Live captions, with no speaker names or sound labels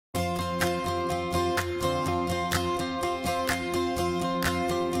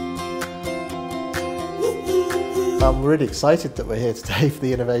I'm really excited that we're here today for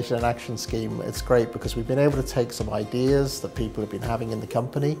the Innovation and Action Scheme. It's great because we've been able to take some ideas that people have been having in the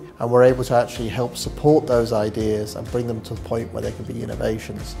company and we're able to actually help support those ideas and bring them to the point where they can be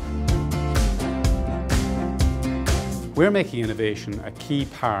innovations. We're making innovation a key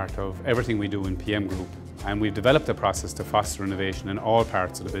part of everything we do in PM Group, and we've developed a process to foster innovation in all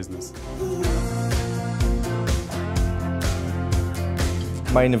parts of the business.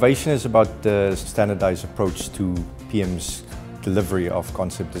 My innovation is about the standardized approach to PM's delivery of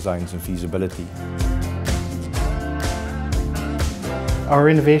concept designs and feasibility. Our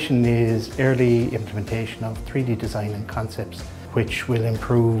innovation is early implementation of 3D design and concepts, which will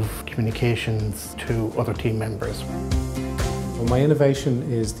improve communications to other team members. Well, my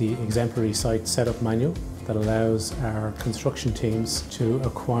innovation is the exemplary site setup manual that allows our construction teams to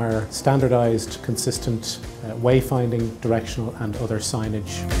acquire standardised, consistent wayfinding, directional and other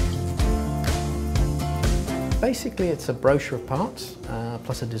signage. Basically it's a brochure of parts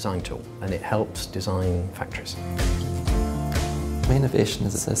plus a design tool, and it helps design factories. My innovation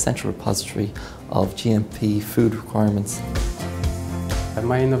is a central repository of GMP food requirements.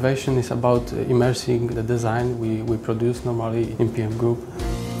 My innovation is about immersing the design we produce normally in PM Group.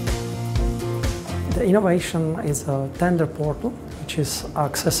 The innovation is a tender portal which is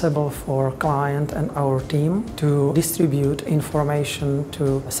accessible for client and our team to distribute information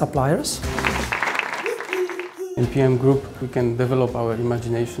to suppliers. In PM Group we can develop our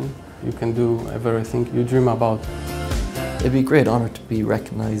imagination. You can do everything you dream about. It'd be a great honour to be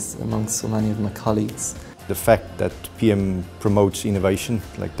recognised amongst so many of my colleagues. The fact that PM promotes innovation,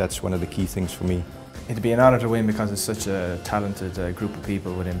 that's one of the key things for me. It'd be an honour to win because it's such a talented group of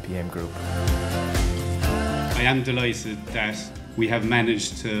people within PM Group. I am delighted that we have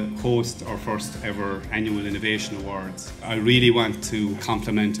managed to host our first ever annual Innovation Awards. I really want to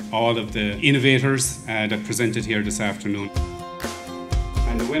compliment all of the innovators that presented here this afternoon.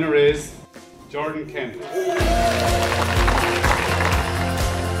 And the winner is Jordan Kent.